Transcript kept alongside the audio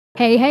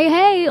Hey, hey,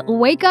 hey,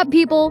 wake up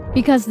people,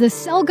 because the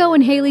SEGO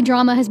and Hailey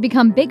drama has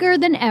become bigger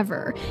than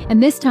ever,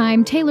 and this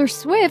time Taylor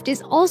Swift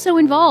is also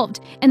involved,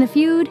 and the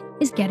feud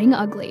is getting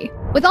ugly.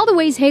 With all the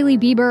ways Hailey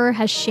Bieber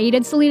has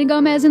shaded Selena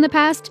Gomez in the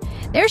past,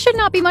 there should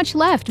not be much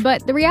left,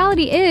 but the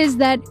reality is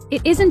that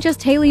it isn't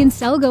just Hailey and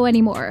SEGO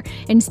anymore.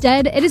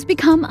 Instead, it has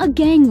become a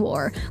gang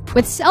war,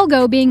 with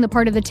SEGO being the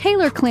part of the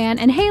Taylor clan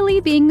and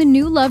Hailey being the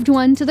new loved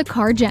one to the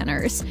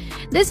Kar-Jenners.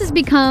 This has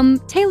become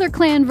Taylor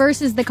clan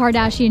versus the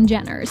Kardashian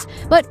Jenners.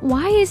 But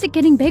why is it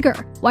getting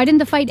bigger? Why didn't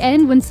the fight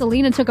end when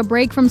Selena took a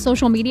break from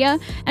social media?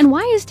 And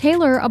why is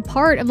Taylor a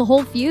part of the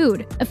whole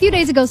feud? A few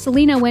days ago,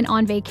 Selena went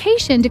on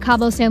vacation to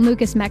Cabo San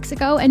Lucas,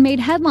 Mexico, and made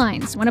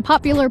headlines when a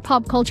popular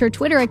pop culture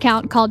Twitter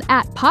account called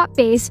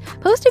 @popbase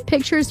posted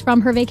pictures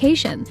from her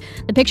vacation.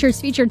 The pictures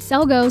featured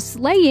SEGO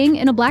slaying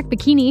in a black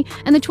bikini,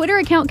 and the Twitter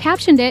account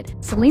captioned it,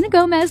 "Selena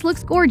Gomez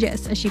looks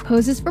gorgeous as she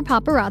poses for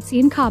paparazzi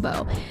in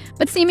Cabo."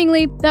 But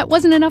seemingly, that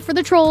wasn't enough for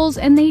the trolls,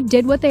 and they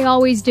did what they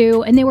always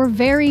do, and they were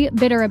very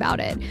bitter about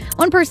it.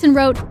 One person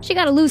wrote, "She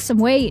gotta lose some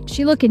weight,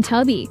 she looking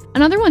tubby."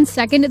 Another one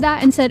seconded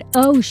that and said,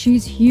 "Oh,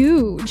 she's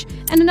huge."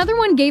 And another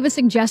one gave a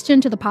suggestion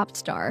to the pop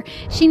star.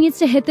 She needs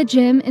to hit the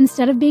gym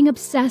instead of being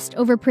obsessed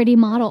over pretty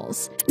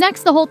models.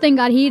 Next, the whole thing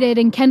got heated,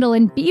 and Kendall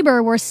and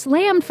Bieber were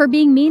slammed for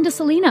being mean to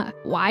Selena.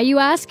 Why, you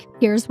ask?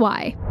 Here's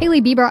why.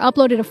 Hailey Bieber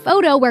uploaded a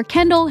photo where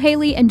Kendall,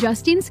 Hailey, and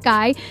Justine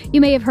Skye, you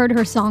may have heard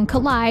her song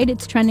Collide,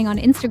 it's trending on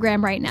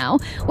Instagram right now,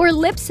 were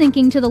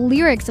lip-syncing to the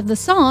lyrics of the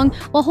song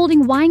while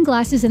holding wine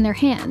glasses in their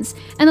hands.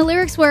 And the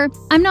lyrics were,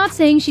 "I'm not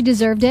saying she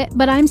deserved it,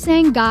 but I'm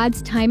saying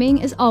God's timing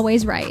is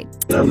always right."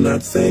 I'm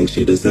not saying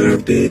she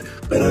deserved it,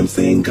 but I'm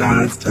saying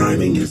God's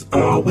timing is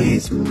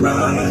always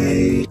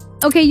right.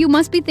 Okay, you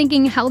must be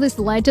thinking how this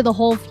led to the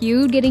whole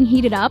feud getting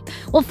heated up.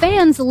 Well,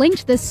 fans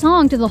linked this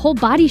song to the whole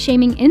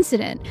body-shaming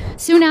incident.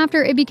 Soon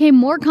after, it became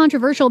more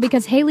controversial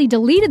because Hailey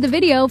deleted the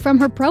video from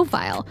her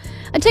profile.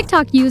 A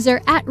TikTok user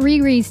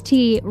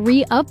 @Riri'sT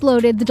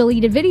re-uploaded the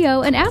deleted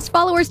video and asked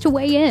followers to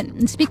weigh in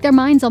and speak their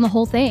minds on the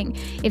whole thing.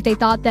 If they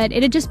thought that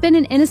it had just been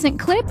an innocent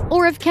clip,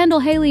 or if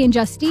Kendall, Hailey, and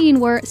Justine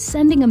were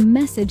sending a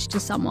message to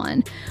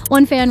someone.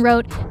 One fan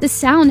wrote, "The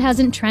sound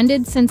hasn't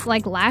trended since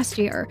like last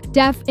year.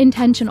 Def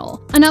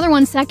intentional." Another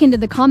one seconded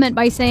the comment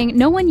by saying,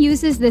 "No one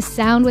uses this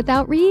sound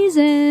without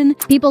reason."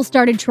 People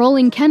started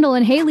trolling Kendall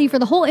and Hailey for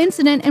the whole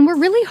incident and were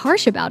really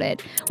harsh about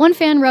it. One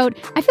fan wrote,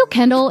 "I feel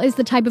Kendall is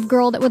the type of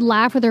girl that would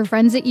laugh with her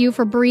friends at you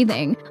for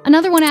breathing."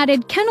 Another one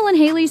added, "Kendall and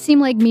Hailey seem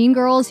like mean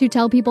girls who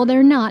tell people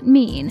they're not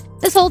mean."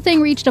 This whole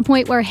thing reached a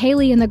point where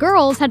Hailey and the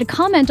girls had to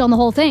comment on the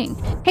whole thing.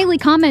 Hailey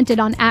commented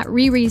on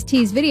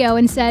 @Riri'sT's video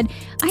and said,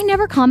 "I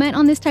never comment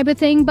on this type of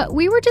thing, but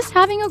we were just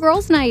having a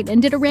girls' night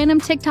and did a random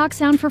TikTok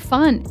sound for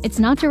fun. It's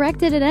not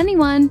directed at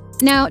anyone."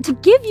 Now, to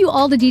give you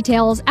all the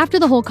details, after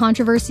the whole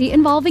controversy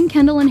involving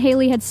Kendall and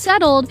Hailey had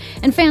settled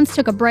and fans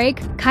took a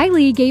break,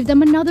 Kylie gave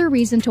them another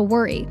reason to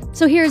worry.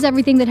 So here's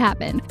everything that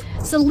happened.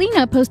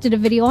 Selena posted a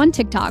video on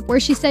TikTok where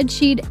she said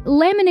she'd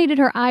laminated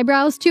her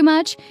eyebrows too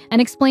much and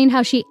explained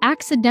how she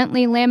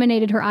accidentally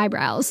laminated her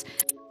eyebrows.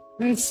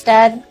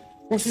 "Instead,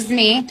 this is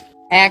me.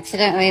 I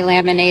accidentally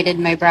laminated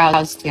my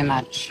brows too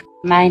much.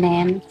 My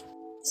name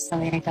is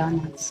Selena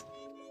Gomez."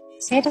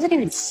 See, it doesn't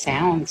even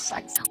sound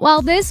sexy.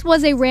 While this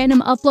was a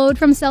random upload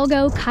from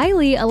SEGO,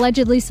 Kylie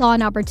allegedly saw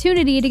an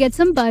opportunity to get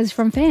some buzz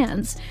from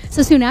fans.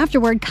 So soon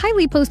afterward,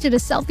 Kylie posted a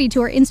selfie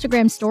to her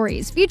Instagram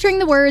stories, featuring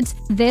the words,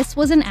 "This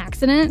was an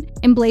accident,"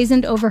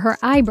 emblazoned over her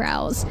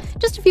eyebrows.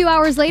 Just a few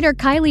hours later,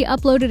 Kylie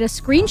uploaded a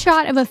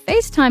screenshot of a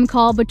FaceTime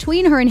call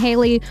between her and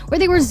Hailey where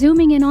they were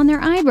zooming in on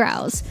their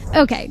eyebrows.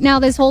 Okay, now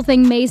this whole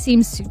thing may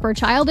seem super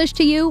childish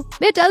to you.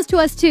 It does to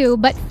us too,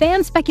 but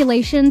fan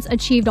speculations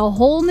achieved a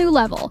whole new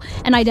level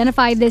and identified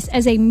this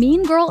as a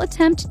mean girl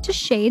attempt to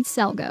shade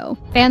SEGO.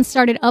 Fans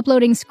started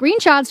uploading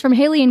screenshots from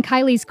Hailey and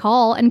Kylie's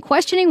call and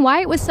questioning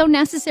why it was so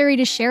necessary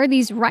to share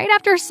these right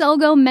after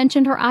SEGO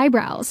mentioned her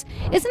eyebrows.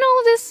 Isn't all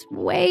of this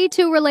way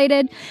too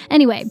related?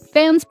 Anyway,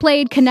 fans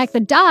played connect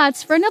the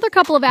dots for another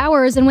couple of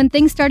hours, and when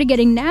things started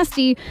getting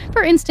nasty,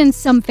 for instance,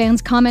 some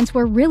fans' comments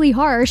were really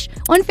harsh.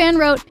 One fan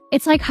wrote,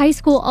 "It's like high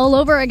school all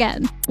over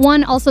again."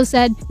 One also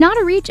said, "Not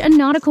a reach and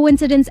not a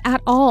coincidence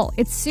at all.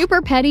 It's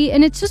super petty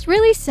and it's just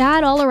really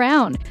sad all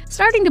around."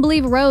 Starting to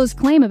believe Rose's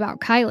claim about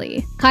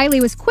Kylie.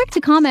 Kylie was quick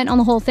to comment on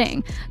the whole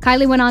thing.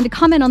 Kylie went on to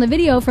comment on the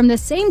video from the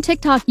same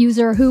TikTok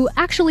user who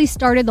actually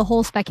started the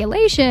whole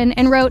speculation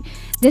and wrote,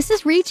 "This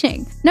is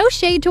reaching. No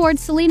shade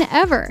towards Selena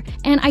ever.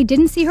 And I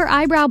didn't see her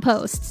eyebrow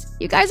posts.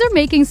 You guys are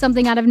making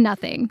something out of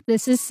nothing.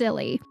 This is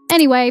silly."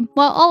 Anyway,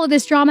 while all of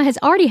this drama has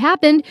already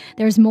happened,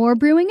 there's more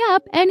brewing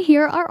up, and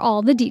here are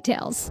all the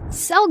details.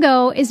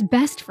 SEGO is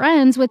best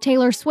friends with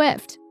Taylor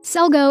Swift.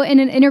 Selgo, in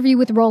an interview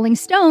with Rolling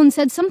Stone,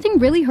 said something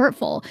really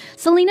hurtful.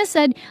 Selena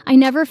said, "I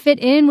never fit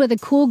in with a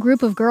cool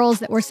group of girls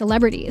that were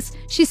celebrities."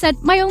 She said,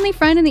 "My only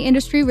friend in the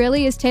industry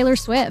really is Taylor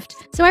Swift.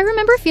 So I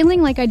remember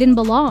feeling like I didn't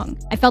belong.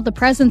 I felt the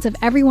presence of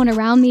everyone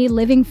around me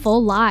living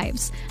full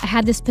lives. I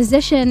had this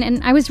position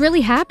and I was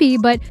really happy,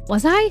 but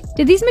was I?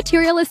 Did these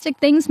materialistic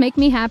things make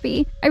me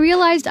happy? I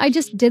realized I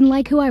just didn't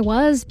like who I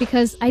was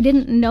because I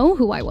didn't know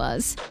who I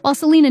was." While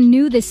Selena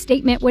knew this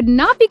statement would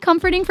not be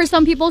comforting for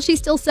some people, she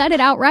still said it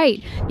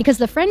outright, because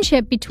the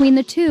friendship between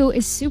the two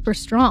is super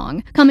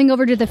strong. Coming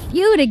over to the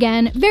feud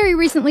again, very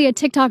recently a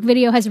TikTok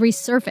video has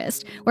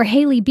resurfaced where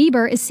Hailey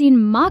Bieber is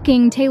seen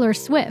mocking Taylor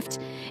Swift.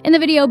 In the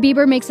video,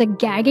 Bieber makes a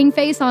gagging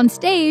face on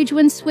stage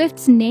when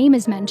Swift's name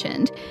is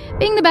mentioned.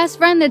 Being the best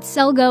friend that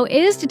Selgo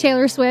is to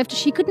Taylor Swift,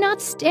 she could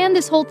not stand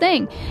this whole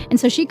thing, and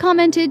so she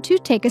commented to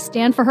take a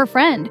stand for her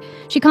friend.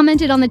 She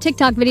commented on the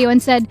TikTok video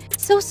and said,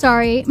 "So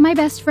sorry, my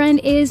best friend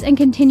is and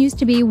continues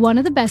to be one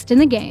of the best in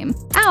the game."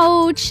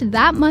 Ouch,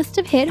 that must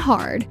have hit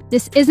hard.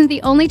 This isn't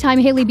the only time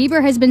Hailey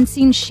Bieber has been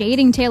seen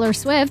shading Taylor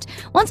Swift.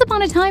 Once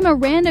upon a time, a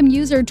random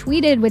user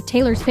tweeted with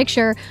Taylor's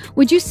picture,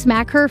 "Would you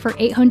smack her for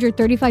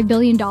 $835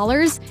 billion?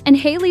 And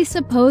Hailey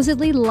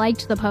supposedly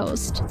liked the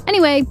post.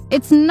 Anyway,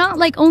 it's not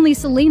like only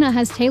Selena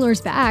has Taylor's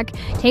back.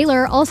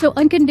 Taylor also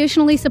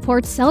unconditionally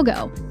supports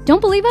Selgo.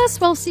 Don't believe us?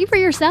 Well, see for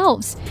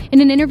yourselves.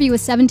 In an interview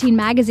with 17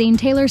 magazine,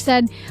 Taylor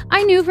said,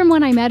 "I knew from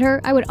when I met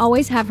her I would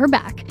always have her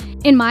back.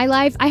 In my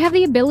life, I have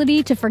the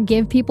ability to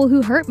forgive people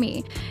who hurt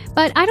me.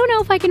 But I don't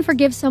know if I can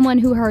forgive someone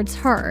who hurts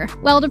her."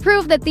 Well, to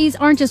prove that these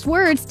aren't just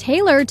words,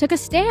 Taylor took a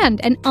stand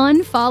and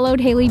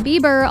unfollowed Hailey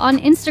Bieber on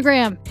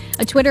Instagram.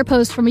 A Twitter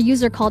post from a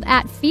user called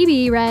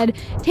 @Phoebe read,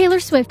 "Taylor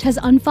Swift has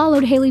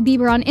unfollowed Hailey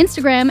Bieber on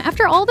Instagram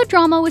after all the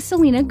drama with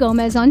Selena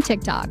Gomez on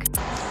TikTok."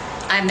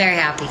 I'm very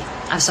happy.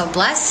 I'm so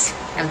blessed.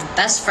 I have the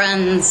best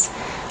friends,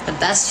 the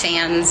best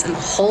fans in the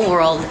whole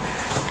world,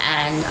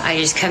 and I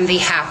just couldn't be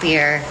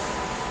happier.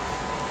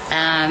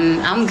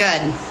 I'm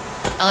good.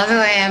 I love who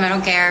I am. I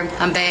don't care.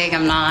 I'm big.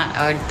 I'm not.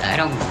 I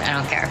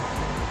don't care.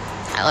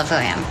 I love who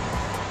I am.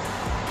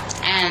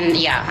 And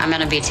yeah, I'm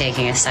gonna be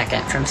taking a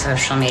second from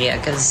social media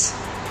because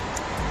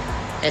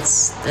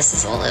this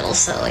is a little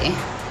silly.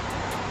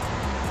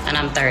 And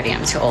I'm 30.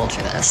 I'm too old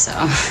for this, so.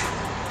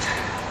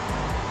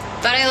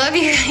 But I love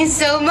you guys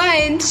so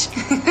much.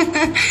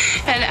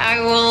 And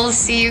I will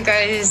see you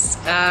guys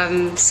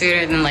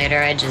sooner than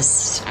later.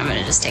 I'm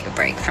gonna just take a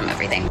break from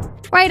everything.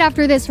 Right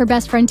after this, her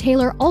best friend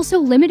Taylor also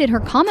limited her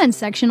comments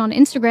section on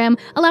Instagram,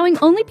 allowing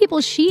only people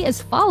she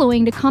is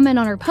following to comment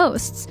on her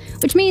posts,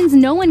 which means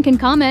no one can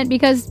comment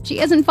because she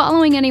isn't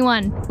following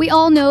anyone. We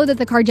all know that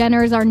the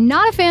Kardashians are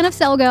not a fan of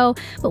Selgo,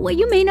 but what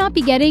you may not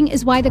be getting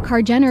is why the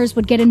Kardashians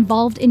would get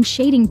involved in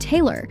shading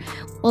Taylor.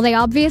 Well, they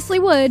obviously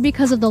would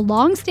because of the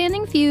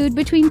long-standing feud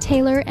between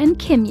Taylor and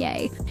Kim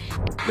Ye.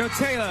 Yo,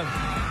 Taylor,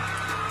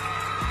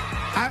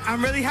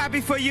 I'm really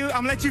happy for you.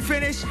 I'm gonna let you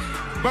finish.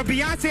 But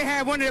Beyonce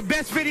had one of the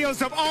best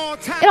videos of all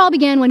time. It all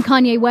began when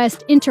Kanye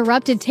West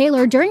interrupted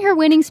Taylor during her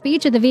winning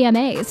speech at the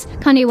VMAs.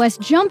 Kanye West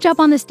jumped up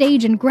on the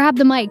stage and grabbed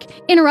the mic,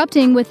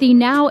 interrupting with the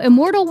now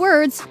immortal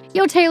words,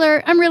 "Yo,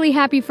 Taylor, I'm really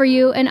happy for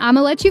you, and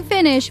I'ma let you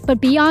finish,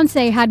 but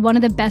Beyonce had one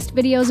of the best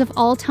videos of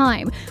all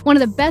time. One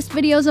of the best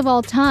videos of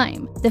all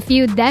time." The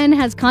feud then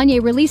has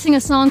Kanye releasing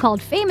a song called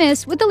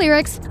Famous with the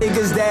lyrics,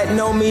 "Niggas that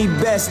know me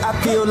best, I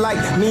feel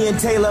like me and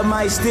Taylor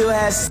might still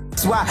have sex.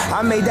 Why?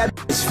 I made that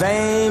bitch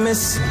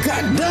famous.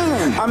 God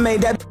damn. I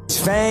made that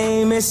bitch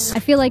famous. "I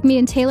feel like me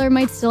and Taylor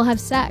might still have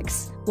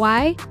sex.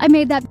 Why? I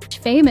made that bitch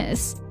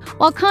famous."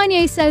 While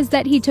Kanye says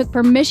that he took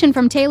permission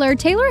from Taylor,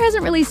 Taylor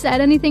hasn't really said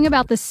anything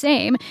about the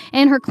same,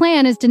 and her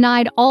clan has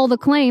denied all the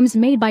claims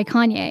made by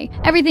Kanye.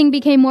 Everything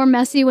became more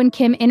messy when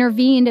Kim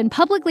intervened and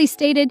publicly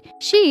stated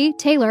she,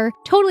 Taylor,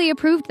 totally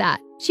approved that.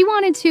 She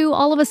wanted to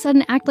all of a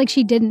sudden act like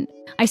she didn't.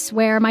 "I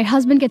swear, my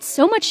husband gets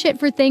so much shit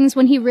for things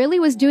when he really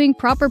was doing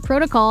proper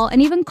protocol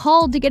and even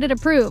called to get it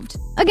approved."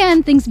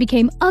 Again, things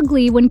became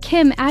ugly when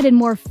Kim added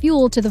more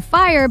fuel to the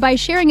fire by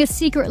sharing a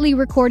secretly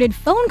recorded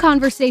phone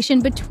conversation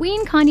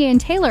between Kanye and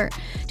Taylor,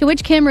 to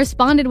which Kim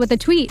responded with a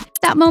tweet.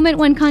 That moment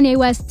when Kanye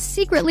West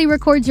secretly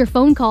records your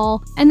phone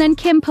call, and then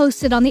Kim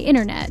posted on the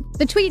internet.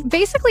 The tweet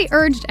basically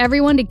urged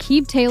everyone to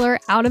keep Taylor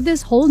out of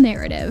this whole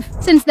narrative.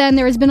 Since then,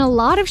 there has been a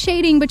lot of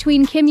shading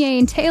between Kim Ye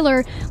and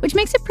Taylor, which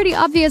makes it pretty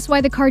obvious why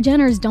the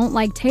Kardashians don't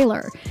like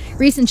Taylor.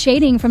 Recent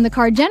shading from the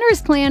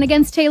Kardashians clan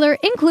against Taylor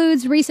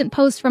includes recent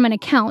posts from an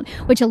account,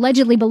 which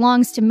allegedly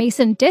belongs to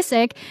Mason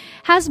Disick,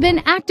 has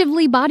been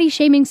actively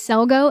body-shaming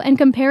Selgo and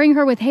comparing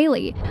her with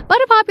Hailey. But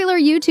a popular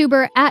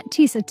YouTuber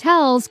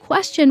 @TisaTells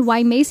questioned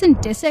why Mason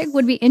Disick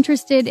would be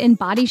interested in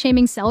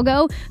body-shaming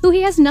Selgo, who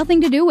he has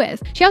nothing to do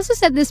with. She also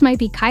said this might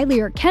be Kylie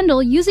or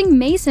Kendall using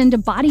Mason to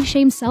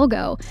body-shame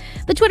Selgo.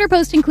 The Twitter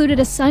post included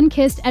a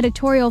sun-kissed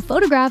editorial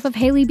photograph of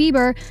Hailey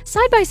Bieber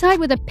side by side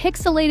with a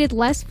pixelated,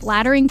 less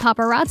flattering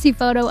paparazzi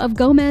paparazzi photo of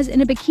Gomez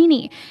in a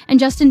bikini and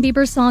Justin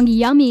Bieber's song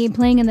Yummy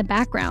playing in the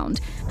background.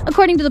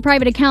 According to the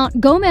private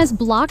account, Gomez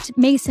blocked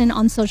Mason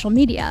on social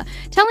media,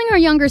 telling her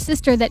younger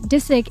sister that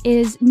Disick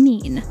is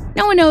mean.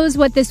 No one knows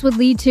what this would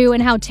lead to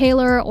and how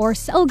Taylor or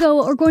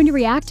Selgo are going to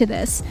react to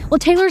this. Will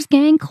Taylor's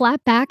gang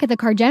clap back at the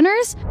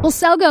Kardashians? Will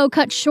Selgo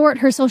cut short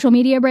her social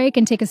media break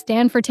and take a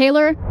stand for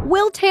Taylor?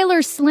 Will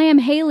Taylor slam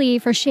Hailey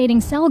for shading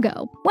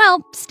Selgo?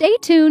 Well, stay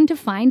tuned to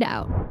find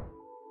out.